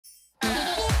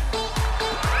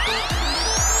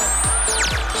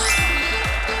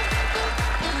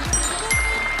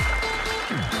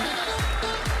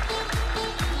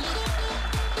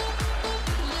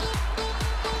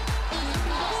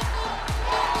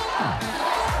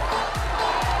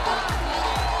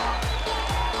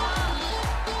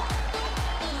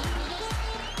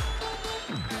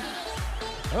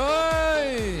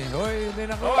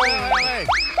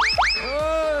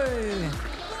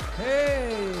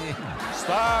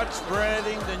Start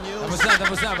spreading the news.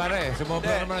 Tapos na, pare.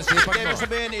 Sumobra naman ang sipag Hindi, mo.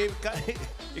 sabihin,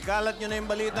 ikalat nyo na yung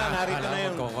balita. Narito na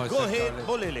yung Guhit,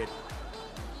 Bulilit.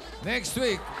 Next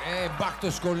week, back to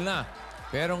school na.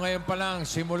 Pero ngayon pa lang,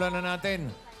 simulan na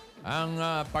natin ang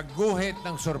pagguhit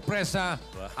ng sorpresa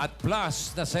at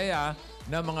plus na saya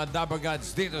ng mga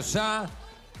Dabarkads dito sa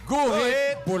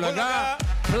Guhit, Bulaga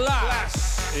Plus.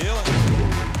 Iyon.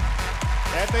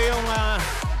 Ito yung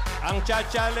ang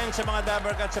challenge sa mga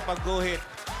Dabarkads sa pagguhit,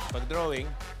 pagdrawing,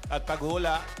 at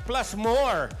paghula, plus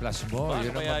more. Plus more.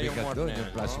 Yun ang mabigat doon,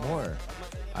 yung plus more.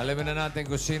 Alamin na natin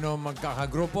kung sino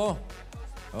magkakagrupo.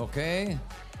 Okay.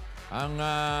 Ang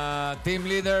team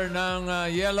leader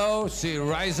ng yellow, si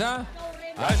Riza.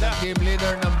 At ang team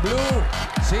leader ng blue,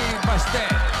 si Baste.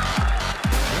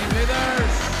 Team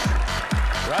leaders.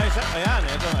 Riza, ayan,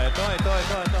 ito.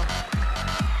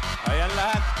 Ayan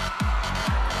lahat.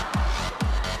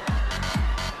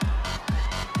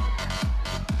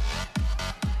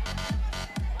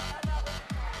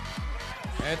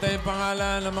 Ito yung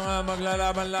pangalan ng mga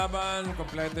maglalaban-laban.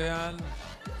 Kompleto yan.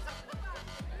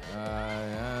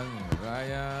 Ayan,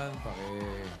 Ryan,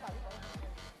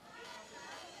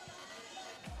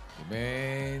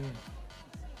 Main.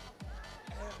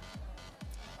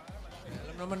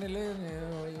 Alam naman nila yun.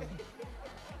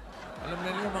 Alam na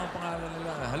nila mga pangalan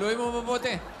nila. Haluin mo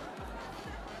mabuti.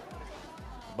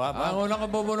 Ang unang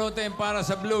kabubunutin para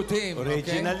sa blue team.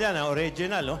 Original yan, ha?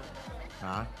 Original, oh.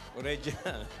 Ha?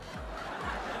 Original.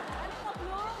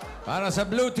 Para sa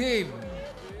blue team.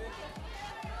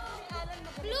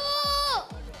 Blue!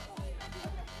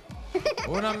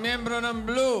 Unang miyembro ng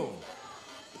blue.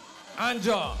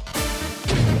 Anjo.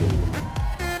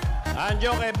 Anjo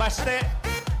kay Baste.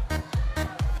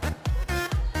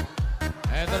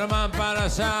 Ito naman para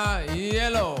sa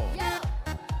yellow.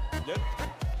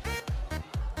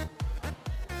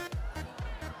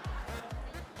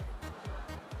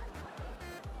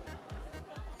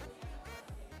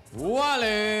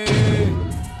 Wale!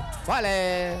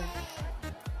 Wale!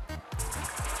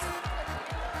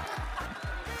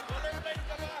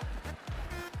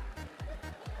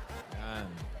 Yan.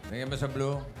 Tingnan mo sa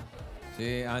blue.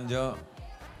 Si Anjo.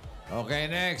 Okay,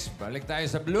 next. Balik tayo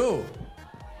sa blue.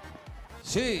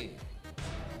 Si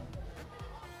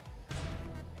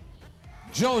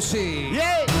Josie.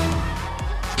 Yay!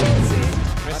 Josie.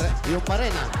 Yung pa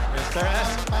rin, Mr. S.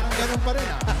 Parang ganun pa rin,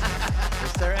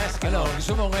 Mr. S. Ano,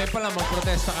 gusto mo ngayon pala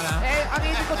magprotesta ka na? Ang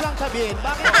ibig ko lang sabihin,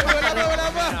 bakit?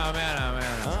 Wala ba? Ayan.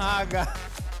 Ang aga.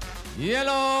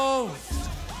 Yellow!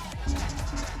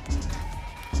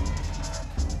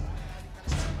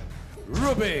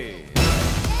 Ruby!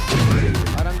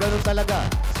 Parang ganun talaga.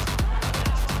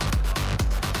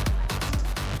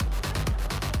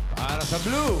 Para sa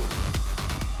blue.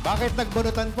 Bakit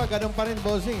nagbunutan pa? Ganun pa rin,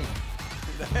 bossing.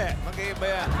 Hindi, mag-iiba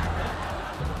yan.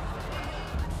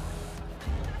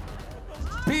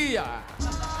 Pia!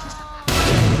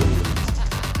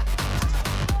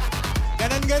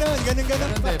 Ganun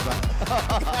Hindi ba?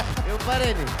 Yung pa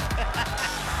rin,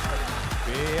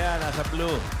 Pia, nasa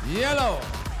blue. Yellow!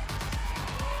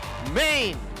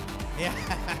 Main!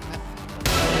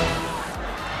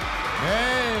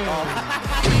 Hey!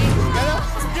 Ganun?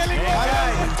 Galing mo!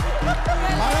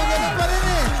 Parang ganun pa rin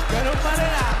Ganun pa rin,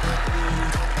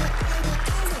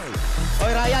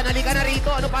 Oy, Ryan, halika na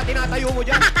rito. Ano pa tinatayo mo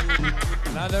dyan?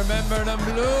 Another member ng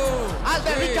blue.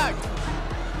 Alden, Si Richard!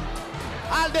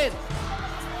 Alden!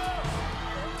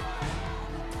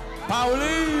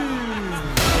 Pauline!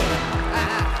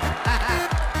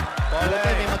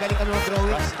 Polay. May magaling kami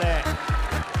mag-drawing. Baste.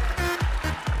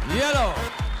 Yellow!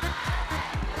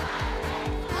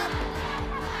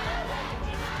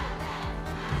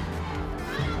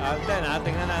 Alden,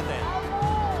 tingnan natin.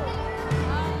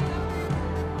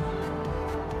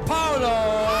 Paulo!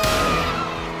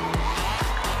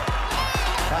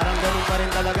 Parang ganun pa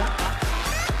rin talaga.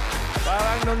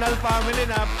 Parang Nunal family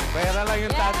na, pera lang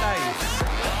yung tatay.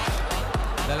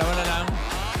 Dalawa na lang.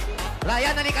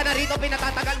 Ryan, halika na rito.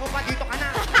 Pinatatagal mo pa. Dito ka na.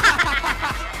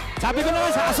 Sabi ko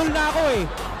naman, sa asol na ako eh.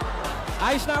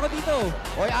 Ayos na ako dito.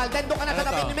 Oy, Alden, doon ka na sa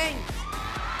tabi ni Meng.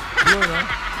 Blue, no?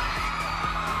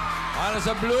 Para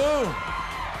sa blue.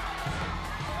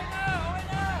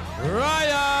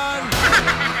 Ryan!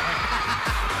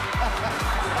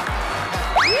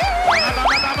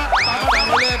 Tama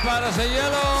ulit para sa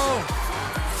yellow.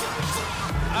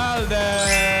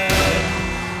 Alden!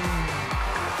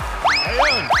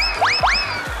 Ayun!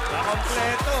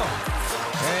 Nakompleto.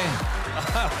 Okay.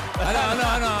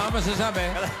 Ano masasabi?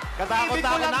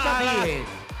 Katakot-takot na alas.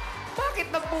 Bakit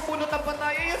nagpupunutan pa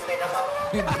tayo? Yun din naman.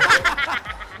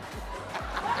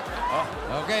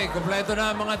 Okay, kompleto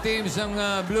na ang mga teams ng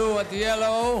blue at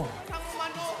yellow.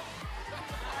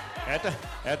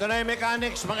 Eto na yung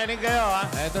mechanics. Makinig kayo, ha?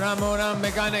 Ito na muna ang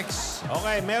mechanics.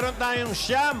 Okay, meron tayong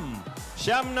siyam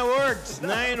na words.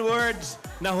 9 words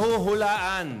na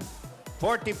huhulaan.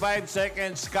 45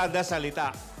 seconds kada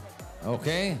salita.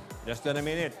 Okay. Just in a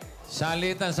minute.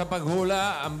 Salitan sa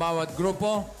paghula ang bawat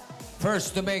grupo.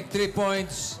 First to make 3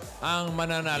 points ang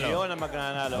mananalo. Yun ang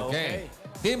magnanalo. Okay.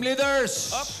 Team leaders!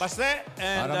 Paste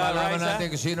and Para malaman Raisa. natin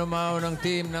kung sino maunang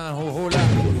team na huhula.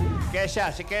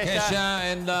 Kesha, si Kesha. Kesha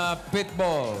and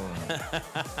Pitbull.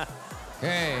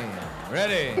 Okay,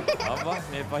 ready? Aba,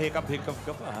 may pahikap-hikap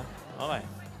ka pa, ha? Okay.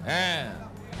 And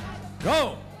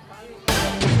go!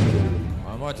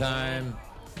 One more time.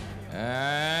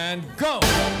 And go!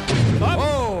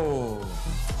 Oh!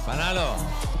 Panalo.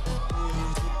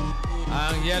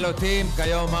 Ang yellow team,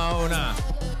 kayo mauna.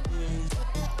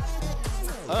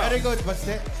 Very good,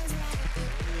 Baste.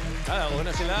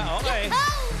 Una sila. Okay.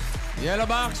 Yellow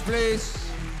box, please.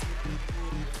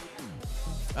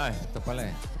 Ay, ito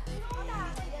pala eh.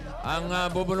 Ang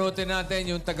bubunutin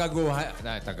natin yung tagaguhat.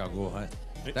 Ay, tagaguhat.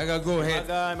 Tagaguhit.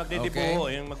 Magdidibuho,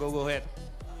 yung maguguhit.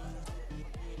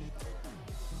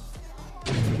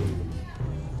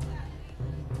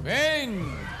 Main!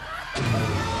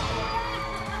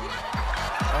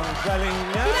 Ang galing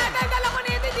niya. Pinatagdala ko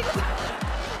nito, hindi ko...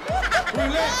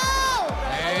 Huli!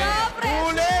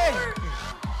 Huli!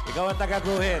 Ikaw ang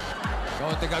tagaguhit. Ikaw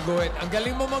ang tagaguhit. Ang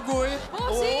galing mo magguhit.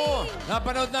 Oo.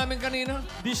 Napanood namin kanina.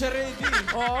 Di siya ready.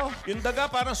 Oo. Yung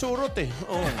daga parang surot eh.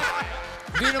 Oo.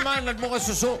 Di naman, nagmukha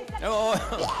suso. Oo.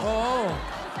 Oo.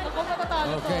 Ako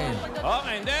matatalo to. Okay.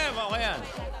 Okay, hindi. Okay yan.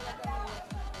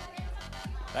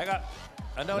 Teka.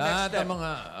 Ano next Lahat step? ng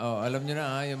mga, alam nyo na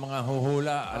ha, yung mga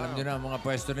huhula, alam nyo na ang mga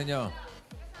pwesto ninyo.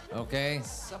 Okay?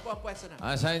 Saan po ang pwesto na?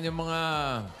 Asan yung mga,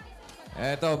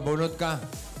 eto, bunot ka.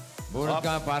 Bunot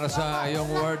ka para sa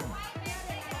iyong word.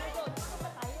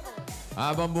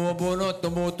 Habang bumubunot,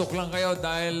 tumutok lang kayo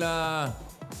dahil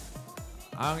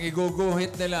ang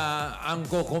iguguhit nila ang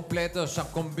kukumpleto sa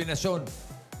kombinasyon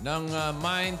ng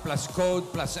mind plus code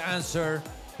plus answer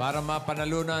para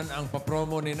mapanalunan ang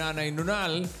papromo ni Nanay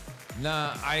Nunal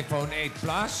na iPhone 8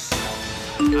 Plus,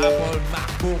 Apple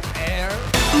MacBook Air,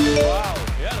 Wow.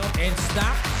 Yan, oh. in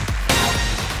stock.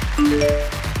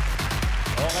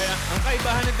 Okay. Ang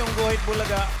kaibahan nitong Guhit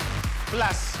Bulaga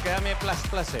Plus, kaya may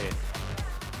plus eh.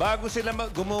 Bago sila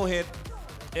gumuhit,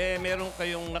 meron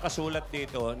kayong nakasulat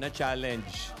dito na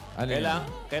challenge. Ano yun?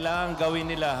 Kailangan gawin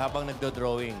nila habang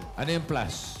nagdo-drawing. Ano yung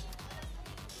plus?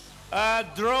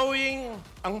 Drawing,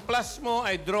 ang plus mo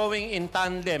ay drawing in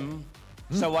tandem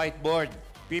sa whiteboard.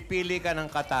 Pipili ka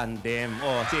ng katandem.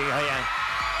 Oh, sige, ayan.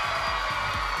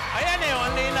 Ayan eh,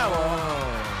 ang linaw.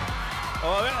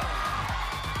 Oh,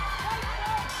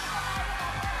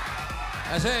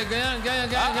 Kasi ganyan.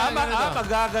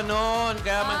 Pagkaganon.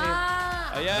 Kaya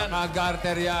ayan.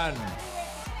 Naka-garter yan.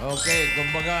 Okay,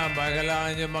 kumbaga,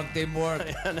 kailangan nyo mag-teamwork.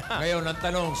 Ngayon, ang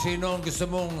tanong, sino ang gusto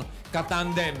mong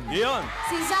katandem? Yun.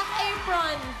 Si Zac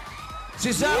Efron.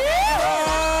 Si Zac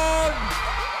Efron!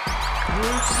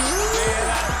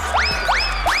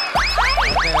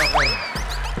 Okay.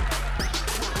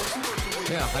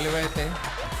 Kaya, kaliwete.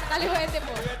 Kaliwete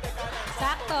po.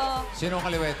 Sakto. Sino ang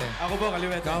kaliwete? Ako po,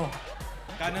 kaliwete. Ikaw?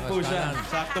 Kanan po siya. Kanan.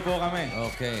 Sakto po kami.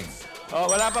 Okay. Oh,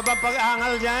 wala pa bang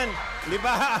pag-aangal dyan? Di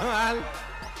ba aangal?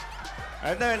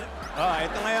 Ito,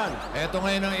 ito ngayon. Ito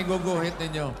ngayon ang iguguhit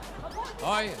ninyo.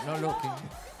 Ay, no looking.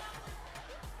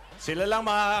 Sila lang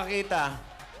makakakita.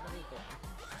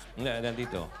 Hindi,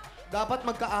 nandito. Dapat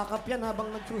magkaakap yan habang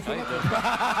nagsusunod.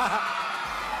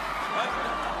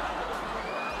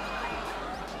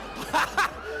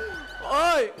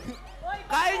 Oy!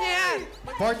 Kaya niya yan!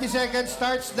 40 seconds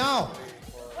starts now.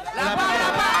 Wala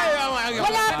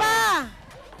pa!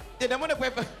 Tinan mo,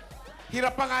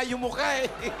 hirap pa nga yung mukha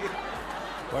eh.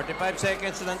 45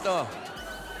 seconds lang to.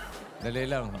 Dali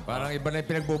lang. Parang iba na yung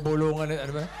pinagbubulungan.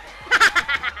 Ano ba?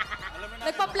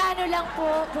 Nagpaplano lang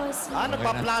po, boss.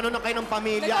 Nagpaplano na kayo ng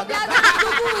pamilya agad. Nagpaplano ng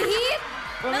iguguhit.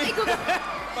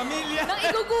 Pamilya. Ng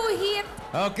iguguhit.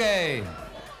 Okay.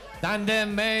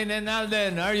 Tandem, Main, and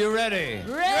Alden, are you ready?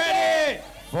 Ready!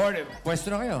 40. Pwesto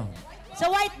na kayo. Sa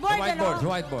whiteboard, Sa whiteboard, ano? sa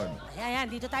whiteboard. Ayan,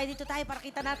 dito tayo para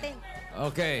kita natin.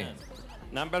 Okay.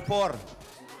 Number 4.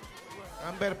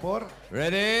 Number 4.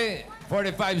 Ready?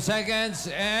 45 seconds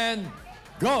and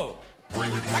go!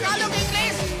 Tagalog,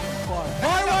 English!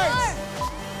 Forward!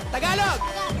 Tagalog!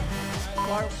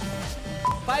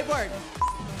 5 words.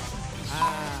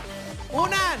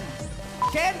 Unan.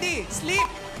 Candy. Sleep.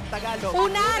 Tagalog.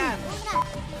 Unan.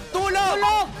 Tulog.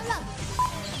 Tulog.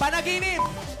 Panaginip.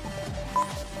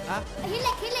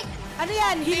 Hilik, hilik. Ano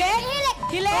yan? Hilik? Hilik.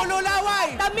 Hilik? Tulo laway.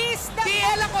 Tamis na...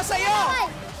 TL ako sa'yo. Laway.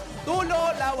 Tulo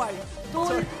laway.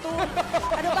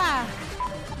 Ano ba?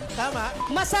 Tama.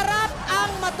 Masarap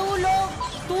ang matulog,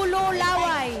 tulo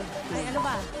laway. Ay, ano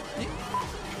ba?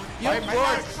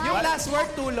 Yung last word,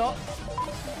 tulo.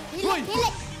 Hilik,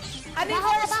 hilik. Ano yung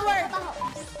first word? Mabaho.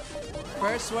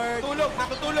 First word. Tulog,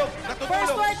 natutulog, natutulog.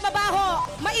 First word, mabaho.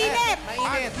 Mainit.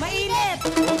 Mainit. Mainit.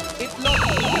 Itlog. Itlog,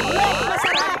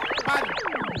 masarap. Pan.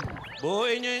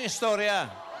 Buuin nyo yung istorya.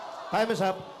 Time is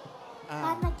up.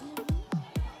 Panaginip.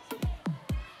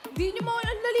 Hindi nyo mo,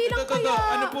 ang dali lang Ito. kaya.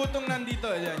 Ano po itong nandito?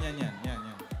 Yan.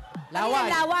 Laway.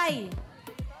 Laway.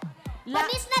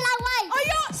 Panis na laway.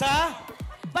 Ayo! Sa?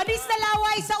 Panis na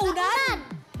laway sa unan.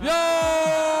 Yo!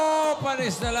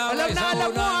 Panis na laway Alam na sa alam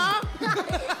mo, unan. ha?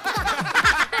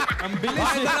 Ang bilis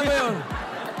Bakit alam mo yun?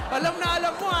 Alam na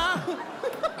alam mo, ha?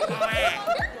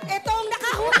 Itong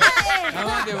nakahula eh.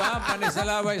 Tama, di ba? Panis na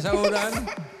laway sa unan.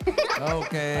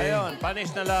 Okay. Ayun, panis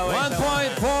na laway. 1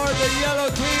 point for the yellow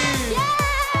team.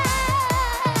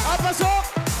 Ah, pasok!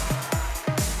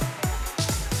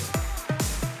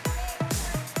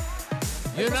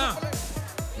 Yun na.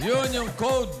 Yun yung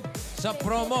code sa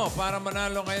promo para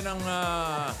manalo kayo ng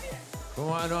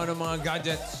kung ano-ano mga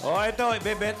gadgets. Oh, ito,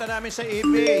 ibebenta namin sa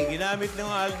eBay. Ginamit ng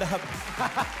Aldab.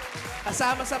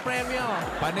 Kasama sa premyo.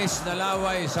 Panis na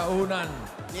laway sa unan.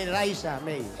 Ni Raisa,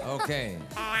 May. Okay.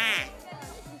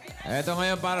 Ito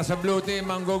ngayon para sa blue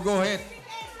team, ang guguhit.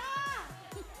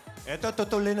 Ito,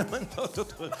 tutulin naman to.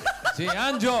 Tutulin. Si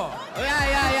Anjo.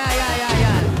 Yan.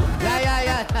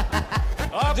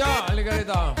 Anjo, halika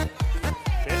rito.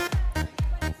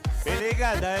 Pili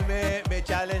ka dahil may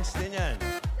challenge din yan.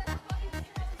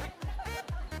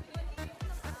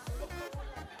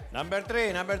 Number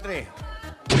 3.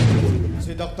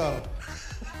 Si Doktor.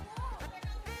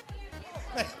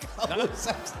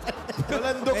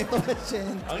 Walang doktor siya.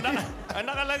 Ang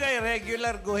nakalagay,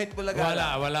 regular Guhit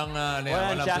Bulaga. Walang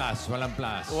plus. Walang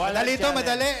plus. Madali to,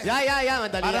 madali.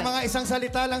 Madali. Para yan. mga isang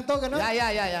salita lang to, gano'n?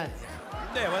 Yan.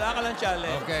 Hindi, wala ka lang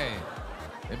challenge. Okay.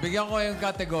 Ibigyan ko yung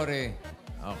category.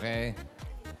 Okay.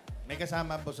 May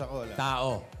kasama po sa cola.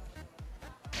 Tao.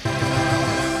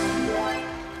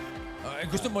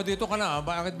 Gusto mo, dito ka na.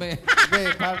 Bakit may... Hindi,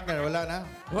 partner, wala na.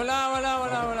 Wala.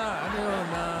 Ano yun?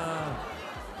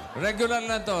 Regular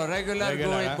lang to. Regular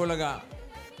Guhit Bulaga.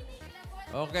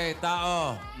 Okay,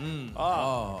 tao. Ayan.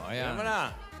 Ayan mo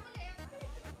na.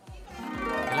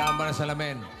 Kailangan ba ng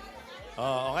salamin?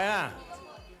 Okay na.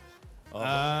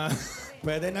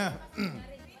 Pwede na.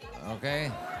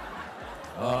 Okay.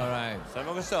 Alright. Saan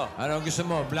mo gusto? Ano gusto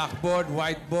mo? Blackboard,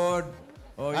 whiteboard?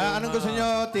 O yung, Anong gusto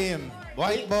nyo, team?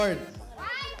 Whiteboard.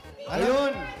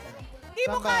 Ayun. Hindi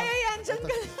mo kaya yan. Diyan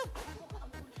ka lang.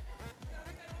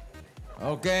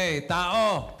 Okay,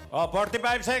 tao.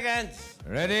 45 seconds.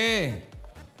 Ready?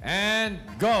 And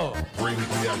go. Two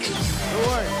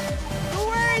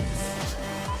words.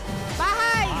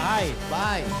 Bahay.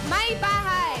 Bye. May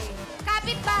bahay.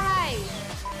 Kapit bahay.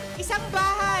 Isang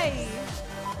bahay.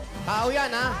 Tao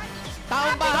yan, ha?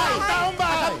 Taong bahay. Taong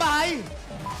bahay.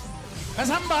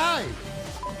 Kasambahay.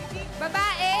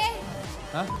 Babae.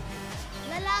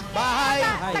 Lalaki. Bahay.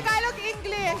 Tagalog,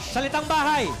 English. Salitang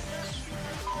bahay.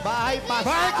 Bahay pas.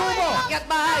 Bahay kubo. Akyat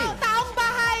bahay. Taong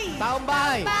bahay. Taong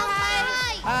bahay.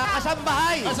 Bahay.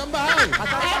 Kasambahay. Kasambahay.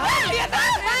 Yan na.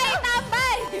 Bahay,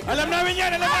 tambay. Alam namin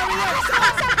yan.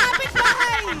 Isang kapit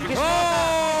bahay.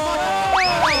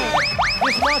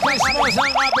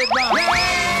 Kismosang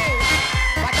kapitbahay.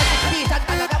 Pagkakispisan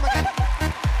talaga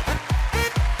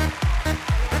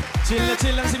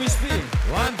Chill lang si Miss P.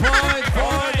 1 point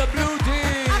for the blue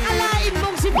team. Akalain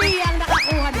mong si Pia ang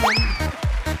nakakuha nun.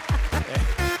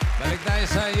 Balik tayo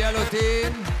sa yellow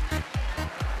team.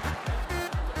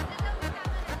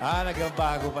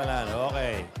 Nagbabago pala.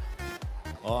 Okay.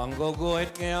 Ang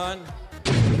guguhit ngayon.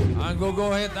 Ang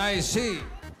guguhit ay si...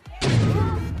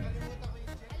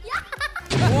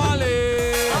 Wally!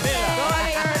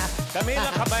 Camila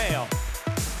Cabello.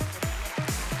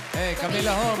 Hey,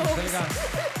 Camila Holmes. Halika.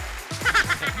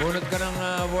 Bunot ka ng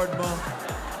award mo.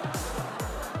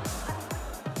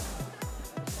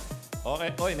 Okay.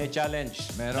 Oy, may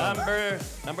challenge. Meron.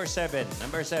 Number 7.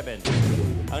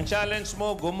 Ang challenge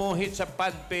mo, gumuhit sa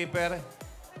pad paper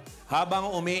habang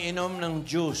umiinom ng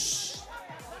juice.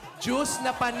 Juice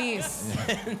na panis.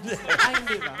 Ay,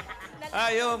 hindi ba?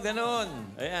 Ayun, ganun.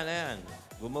 Ayan.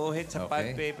 Gumuhit sa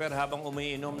pad Okay. paper habang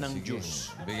umiinom ng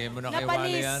juice. Bigay mo na kay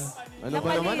Wally yan. Ano ba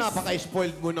naman?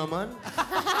 Napaka-spoiled mo naman.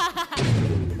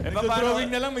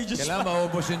 Drawing na lang, may juice. Kailangan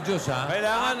maubos yung juice, ha?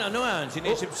 Kailangan,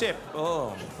 sinisip-sip.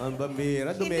 Oo. Ang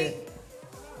bambira.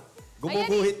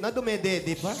 Gumuguhit na,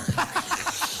 dumedede pa.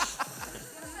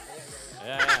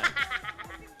 Ayan.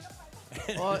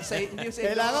 Oh,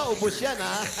 Kailangan ubos yan,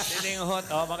 ha? Siling hot.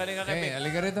 Oh, makinig ka Okay, kami.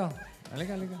 halika rito.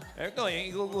 Halika. Ito, yung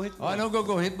iguguhit mo. O, anong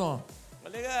guguhit mo?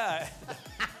 Halika.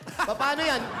 Paano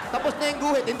yan? Tapos na yung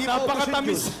guhit, hindi pa ubos yung Napakatamis.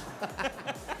 juice.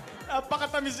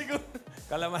 Napakatamis siguro.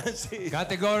 Kalamansi.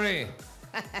 Category.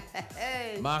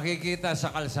 Makikita sa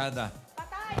kalsada.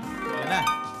 Ayan na.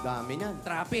 Dami niyan.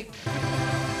 Traffic.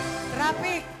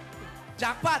 Traffic.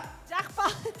 Jackpot.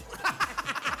 Jackpot.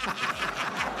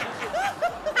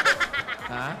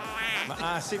 Ha?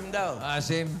 Maasim daw.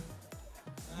 Maasim.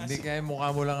 Hindi kaya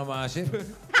mukha mo lang ang maasim.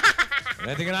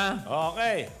 Ready ka na?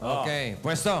 Okay. Oh. Okay.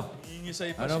 Pwesto.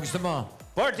 Ingisay pa Ano siya. gusto mo?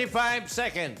 45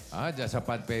 seconds. Dyan sa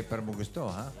pad paper mo gusto,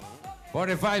 ha?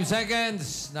 45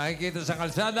 seconds. Nakikita sa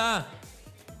kalsada.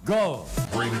 Go!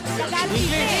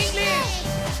 English.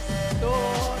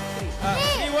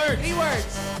 3 words. 3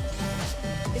 words.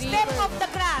 Step of the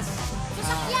grass.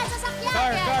 Sasakyan.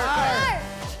 Car.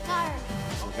 Car.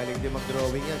 Magaling din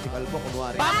mag-drawing yan. Si Kalbo,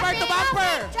 kunwari. Bumper to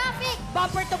bumper. Traffic.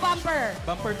 Bumper to bumper.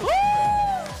 Bumper to.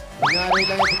 Kunyari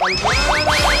lang yan si Kalbo.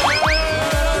 Hindi.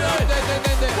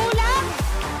 Kulang.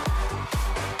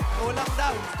 Kulang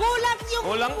daw. Kulang yung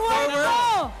Kulang word forward.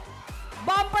 mo.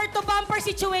 Bumper to bumper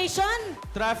situation.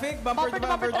 Traffic. Bumper to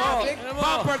bumper Bumper to bumper traffic.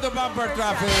 Bumper to bumper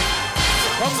traffic.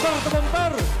 Bumper to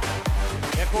bumper.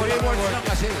 Eh, 3 words lang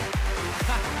kasi.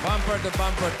 Bumper to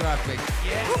bumper traffic.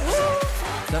 Yes.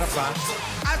 Sarap ba?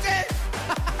 Asin!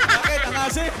 Bakit? Ang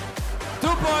asin. 2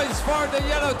 points for the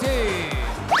yellow team.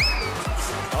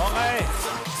 Okay.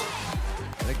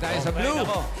 Balik tayo sa blue.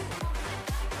 Ako.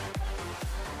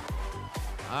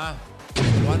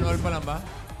 1 all pa lang ba?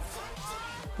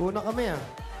 Tuna kami, ha?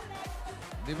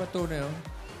 Di ba 2 na yun?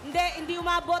 Hindi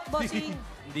umabot, bossing.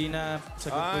 Hindi na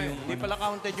sagot ko Ay, yung... hindi pala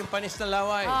counted yung panis na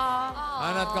laway.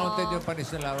 Not counted yung panis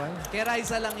na laway? Kay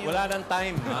Raisa lang yun. Wala nang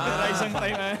time. Isang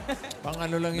time eh. Pang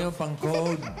ano lang yun, pang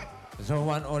code. So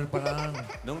 1 all pa lang.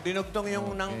 Nung dinugtong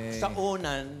yung Okay. sa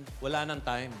unan, wala nang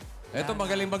time. Eto,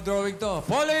 magaling mag-drawing to.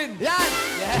 Pauline! Yan!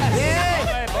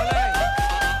 Okay, bolay.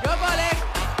 Go, Bolek!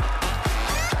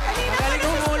 Magaling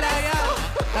humula yan.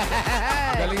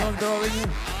 Magaling mag-drawing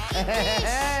yun.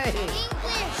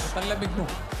 English. Ang lamig mo.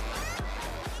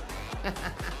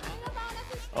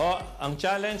 Oh, ang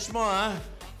challenge mo, ha?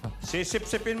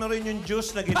 Sisip-sipin mo rin yung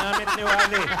juice na ginamit ni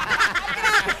Wally.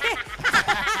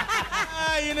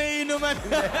 Yun na inuman.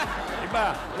 Iba.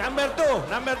 Number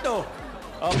 2.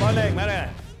 Oh, bolay. Mara.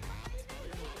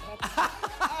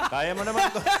 Kaya mo naman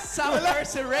to. Summer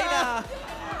Serena.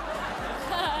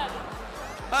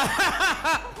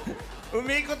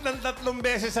 Umikot ng 3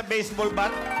 beses sa baseball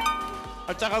bat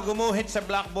at saka gumuhit sa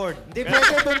blackboard. Hindi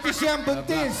pwede, buntis yan,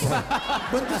 buntis.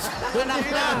 Buntis. Anak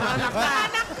na. Anak na.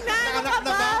 Anak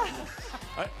na ba?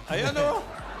 Ayan o.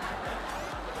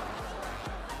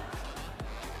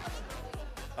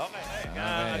 Okay.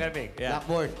 Magabig. Yeah.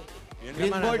 Blackboard. Yun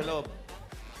Green naman board. nasa loob.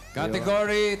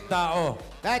 Category, tao.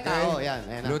 Kahit tao, yan.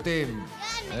 Ayan na. Blue team.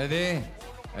 Ready?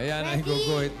 Ayan ang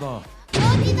guguhit mo.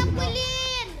 Rodi na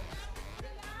pulin.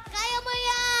 Kaya mo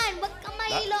yan. Huwag ka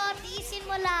mahilo. Tiisin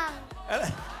mo lang.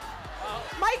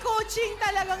 May coaching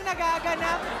talagang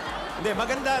nagaganap. Hindi,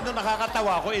 maganda doon,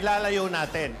 nakakatawa kung ilalayo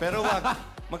natin. Pero wag,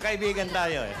 magkaibigan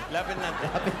tayo eh. Lapit natin.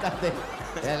 Kapit natin.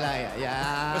 Yan lang,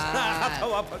 yan. Mas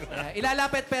nakakatawa pag...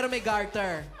 Ilalapit pero may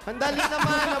garter. Sandali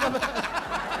naman.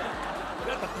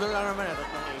 Tatlo lang naman eh,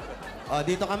 tatlong ikot. Oh,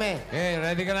 dito kami. Okay,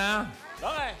 ready ka na?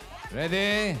 Okay. Ready?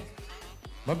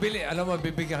 Mabili. Alam mo,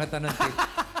 bibigyan kita ng tip.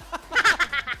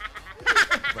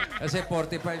 Kasi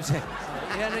 45 seconds.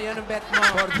 Yan ang bet mo.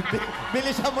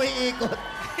 Bilisan mo iikot.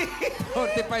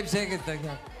 45 seconds lang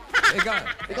yan.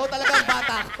 Ikaw talaga ang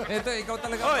bata. Ikaw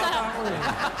talaga Oy. ang bata ko eh.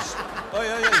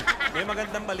 Oy. May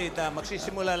magandang balita.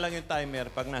 Magsisimula lang yung timer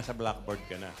pag nasa blackboard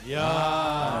ka na.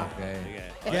 Okay. Sige.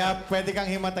 Kaya pwede kang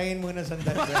himatayin muna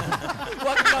sandali.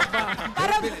 Wag na ba?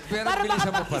 Pero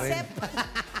bilisan mo pa rin. makapag-isip.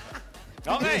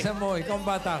 Okay. Bilisan mo, ikaw ang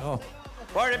bata ko.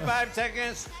 45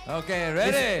 seconds. Okay,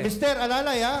 ready? Mister,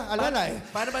 alalay ha? Alalay.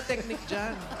 Paano ba technique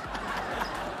dyan?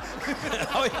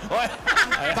 Oy.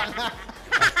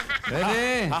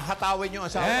 Ready? Hahatawin yung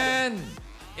asawa. And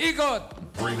ikot!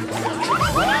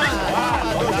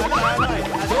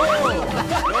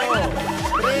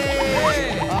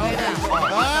 Okay na.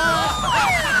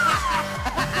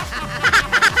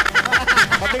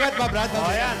 Mabigat ba, Brad? Oh,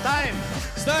 ayan. Time.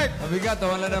 Start! Mabigat,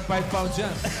 wala na 5 pounds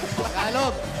yan.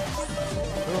 Tagalog.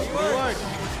 Reward.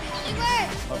 Iwer.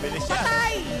 Mabilis yan.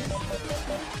 Patay!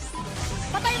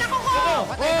 Patay na ko! Oh,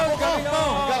 galing mo!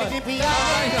 Ang galing ni Pia.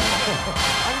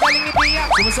 Ang galing ni Pia.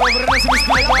 Sumusobra na si Miss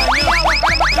Pia. Huwag ka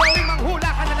na mag-drawing, manghula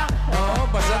ka na lang.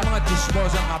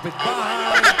 chismosang kapitbahay.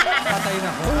 Patay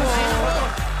na ko.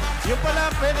 Yung pala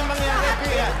pwede mangyari,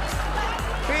 Pia.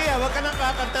 Pia, huwag ka nang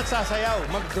kakanta at sasayaw.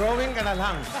 Mag-drawing ka na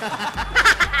lang.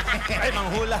 Ay,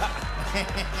 manghula.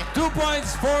 2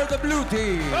 points for the blue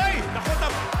team. Ay, naku,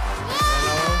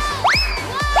 Wow!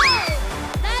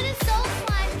 That is so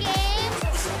fun, game.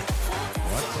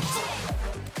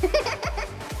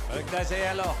 balik tayo sa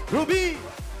yellow. Ruby!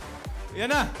 Yan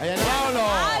na. Ayan na. Paolo.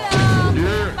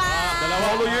 Dalawa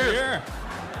ko year.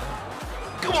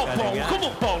 Come on, Paul. Come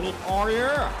on, Paul. Oh,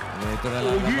 yeah. Ito na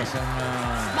lalabas ang...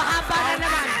 Mahaba na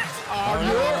naman.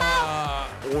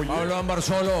 Paolo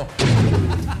Marsolo.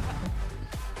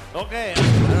 Okay.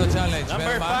 Ano challenge?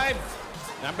 Number Meron ba?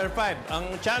 5. Number 5. Ang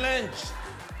challenge,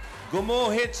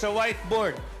 gumuhit sa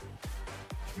whiteboard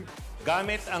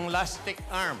gamit ang lastic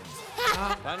arm.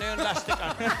 Paano yung lastic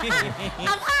arm?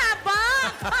 Ang haba!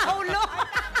 Paulo!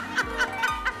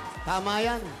 Tama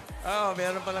yan. Oh,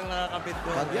 meron palang nakakapit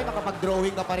doon. Pag yan,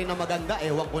 nakapag-drawing ka pa rin na maganda,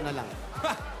 ewan ko na lang.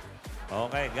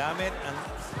 Okay, gamit ang...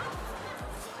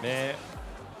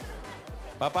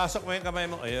 Papasok mo yung kamay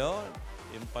mo. Ayun.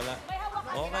 Yung pala.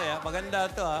 Okay, ha? Maganda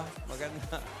to, ha?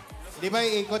 Maganda. Di ba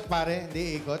iikot, pare?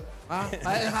 Hindi iikot? Ha?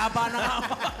 Ay, haba na nga.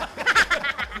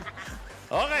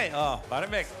 Okay, oh, pare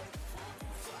Mek.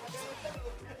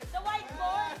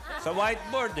 Sa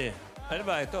whiteboard, eh. Ano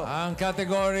ba ito? Ang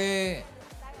category,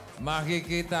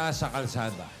 makikita sa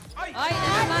kalsada. Ay, na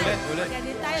naman. Ulit.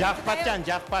 Jackpot yan,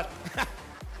 jackpot.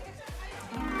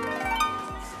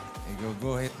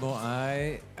 Iguguhit mo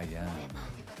ay... Ayan.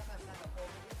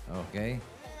 Okay.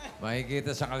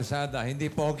 Makikita sa kalsada, hindi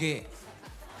pogi.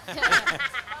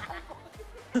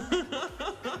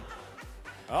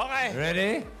 Okay.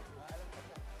 Ready?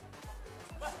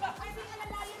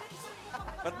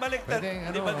 Ba't baliktad? Pwedeng,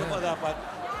 Hindi ano, ba ito dapat?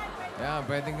 Yan,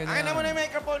 pwedeng ganyan. Akin na muna yung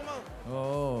microphone mo.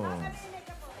 Oh.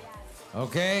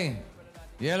 Okay.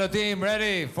 Yellow team,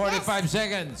 ready? 45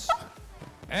 seconds.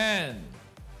 And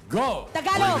go!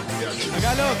 Tagalog.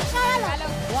 Tagalog.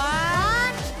 Tagalog.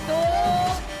 1,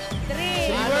 2,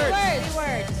 3. Three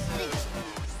words.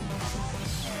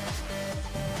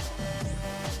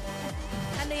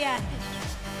 Ano yan?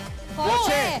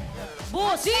 Kotse.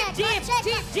 Bus.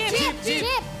 Jeep.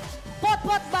 Jeep.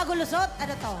 Pot bago lusot.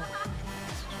 Ano to?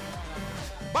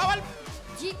 Bawal!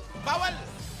 Jeep. Bawal!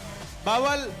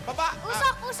 Bawal. Baba!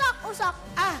 Usok.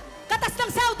 Ah, katas ng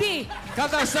Saudi.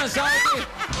 Katas ng Saudi!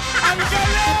 Ang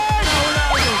galing!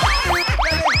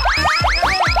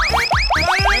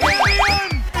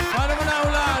 Paano mo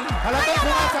nahulaan? Halata,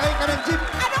 sumasakay ka ng jeep.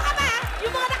 Ano ka ba?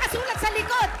 Yung mga nakasulat sa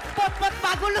likod. Pot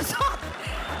bago lusot.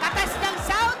 Katas ng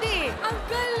Saudi. Ang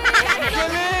galing. Ang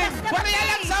galing. Pamaya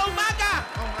lang sa umaga!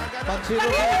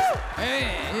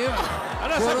 Yun.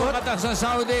 Ano Puro sagot? katas ng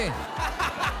Saudi.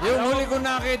 Yung huli ko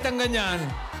nakita ganyan,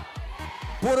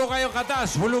 puro kayo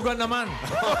katas, hulugan naman.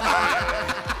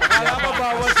 Akala mo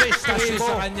bawal sa Kasi istribo.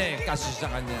 sa kanya eh, kasi sa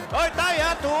kanya. Oy, tayo,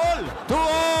 ha? Tool! To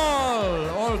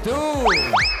all two.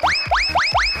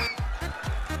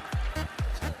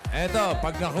 Eto,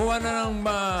 pag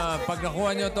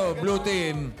nakuha nyo to, blue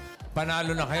team,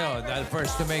 panalo na kayo dahil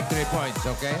first to make 3 points,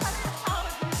 okay?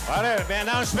 Pare, may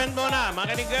announcement muna.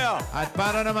 Makinig kayo. At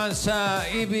para naman sa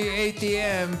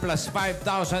EB-ATM plus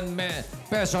 5,000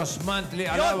 pesos monthly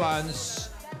allowance,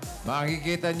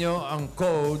 makikita nyo ang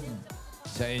code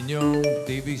sa inyong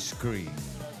TV screen.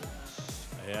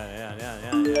 Ayan.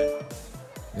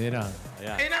 Yan na.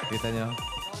 Ayan. Kita nyo?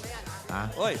 Ha?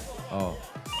 Oy, Oh.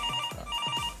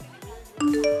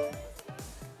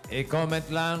 I-comment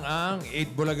lang ang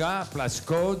 8 Bulaga plus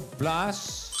code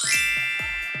plus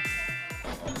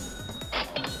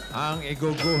ang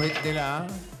iguguhit nila.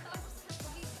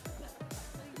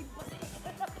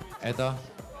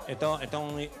 itong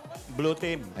blue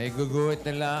team. Ay guguhit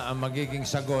nila ang magiging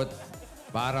sagot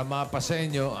para mapasa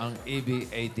inyo ang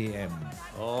EB-ATM.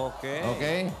 Okay.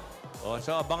 Okay? Oh,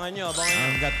 so abangan nyo.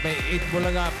 Hanggat may 8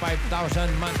 Bulaga, 5,000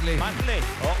 monthly. Monthly.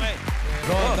 Okay.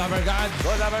 Go, Dabarkads!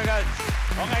 Go, Dabarkads.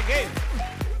 Okay, game.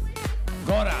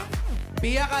 Gora!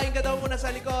 Pia, kain ka daw muna sa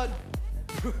likod.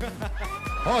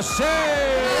 Jose!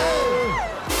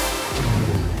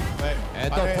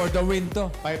 Eto, Pare, for the win to.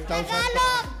 5,000.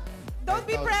 Tagalog. Don't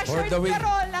be For pressured, the win. pero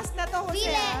last na to, Jose.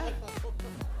 Dili.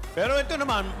 Pero ito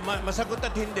naman, masagot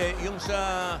at hindi, yung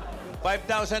sa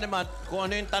 5,000 naman, kung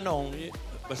ano yung tanong,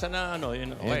 basta na ano,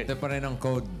 yun. Okay. Ito pa rin ang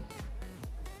code.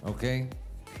 Okay?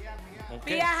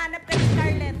 Okay. Pia, hanap ka ni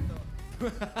Scarlett.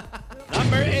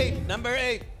 Number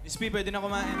 8. Miss P, pwede na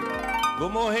kumain.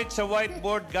 Gumuhit sa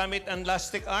whiteboard gamit ang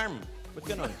elastic arm. Ba't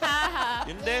ganun?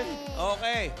 Yun din.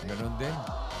 Okay. Ganon din.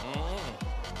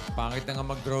 Pangit na nga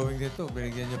mag-drawing dito.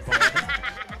 Binigyan niyo pa.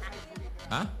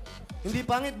 Ha? Hindi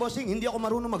pangit, bossing. Hindi ako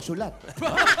marunong magsulat.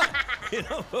 Yun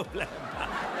ang problema.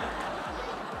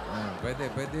 Pwede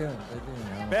yun. Pwede yun.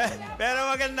 Pero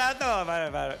maganda to.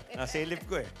 Nasilip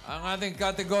ko eh. Ang ating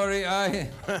category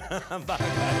ay Bagay.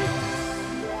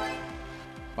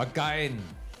 pagkain.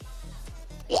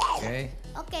 Okay?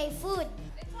 Okay, food.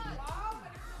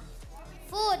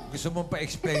 Food. Gusto mo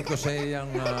pa-explain ko sa yung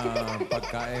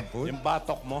pagkain, food? Yung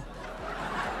batok mo.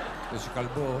 Ito si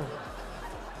Kalbo.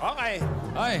 Okay.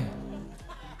 Ay!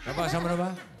 Nabasa mo na ba?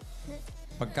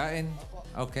 Pagkain.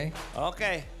 Okay.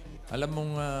 Okay. Alam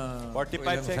mong 45 kung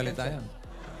ilang seconds. salita yan.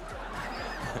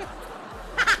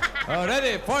 Oh,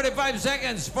 ready? 45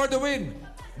 seconds for the win.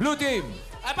 Blue team.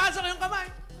 Ay, pasok yung kamay.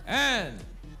 And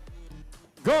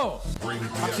go!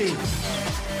 Vaccine.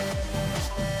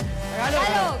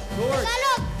 Tagalog.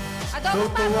 Tagalog.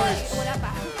 Adobong baboy. Wala pa.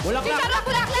 Bulaklak. Chicharon,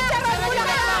 bulaklak. Chicharon,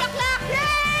 bulaklak.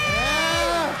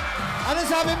 Ano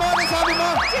sabi mo? Ano sabi mo?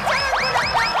 Chicharon,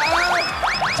 bulaklak.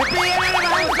 Si Pia na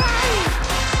naman.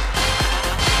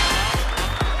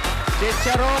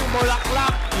 Chicharong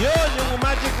bulaklak. Yun, yung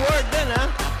magic word din, ha?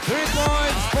 3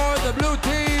 points for the blue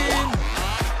team.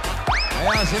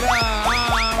 Kaya sila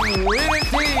ang winning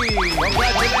team.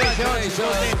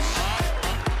 Congratulations.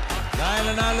 Dahil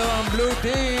nanalo ang blue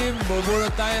team, bubulot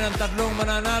tayo ng 3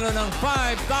 mananalo ng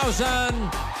 5,000.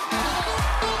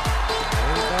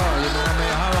 Ito, yung mga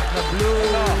may hawak na blue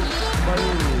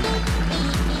balloon.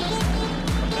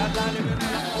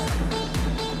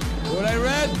 Kulay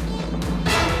red.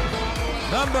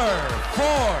 Number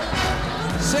 4,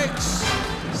 6,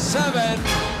 7.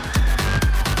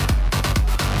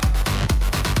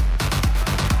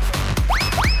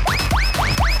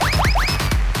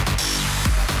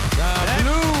 The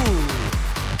blue.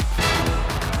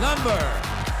 Number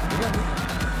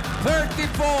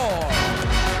 34.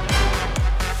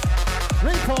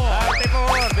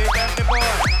 34. Big 34.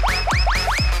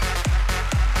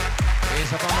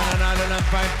 Isa pa mananalo ng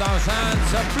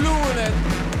 5,000 sa blue ulit.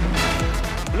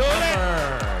 Blue ulit.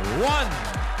 Number 1,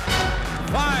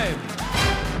 5,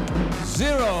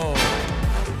 0.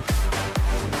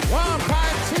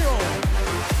 150.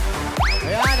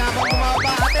 Ayan, habang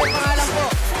bumaba. Ate, pangalan po.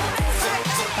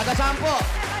 Taga saan po?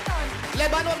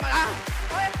 Lebanon.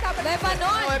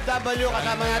 Lebanon. OFW,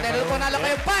 kasama natin. Ito po, nalo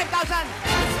kayo 5,000.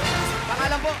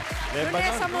 Pangalan po.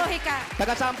 Lunesa Mojica.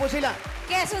 Taga saan po sila?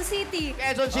 Quezon City.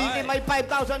 Quezon City, may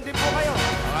 5,000 din po kayo.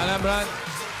 Pangalan, Brad?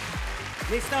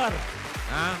 Nestor.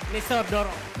 Ha? Nestor Doro.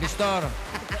 Nestor.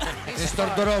 Nestor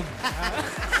Durog.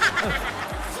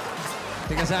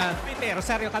 Tiga saan? Pite,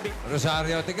 Rosario Cavite.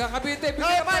 Rosario. Tiga Cavite.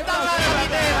 Ay, 5,000.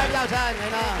 Cavite, 5,000.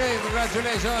 Ayan na. Okay,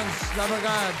 congratulations,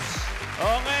 Dabarkads.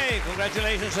 Okay.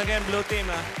 Congratulations again, blue team,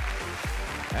 ha?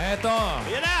 Eto.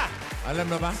 Yan na. Alam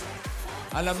na ba?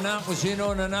 Alam na kung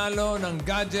sino nanalo ng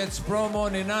gadgets promo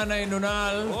ni Nanay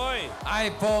Nunal. Hoy.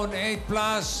 iPhone 8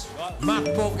 Plus,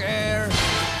 MacBook Air,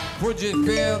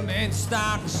 Fujifilm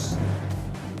Instax.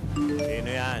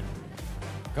 Sino yan?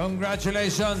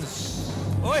 Congratulations!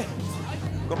 Uy.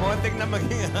 Kumuntik na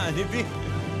maging honeybee.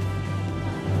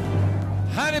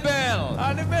 Hannibal,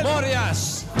 Hannibal.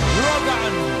 Morias,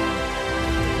 Rogan.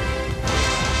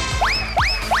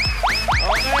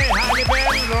 Okay,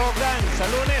 Hannibal, Rogan. Sa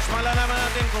Lunes, malalaman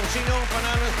natin kung sino ang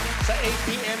panalo sa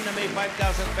ATM na may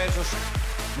 5,000 pesos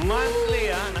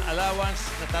monthly na allowance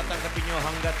na tatanggapin nyo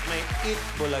hanggat may Eat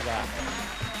Bulaga.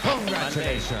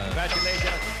 Congratulations!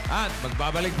 Congratulations. At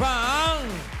magbabalik pa ang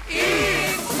Eastside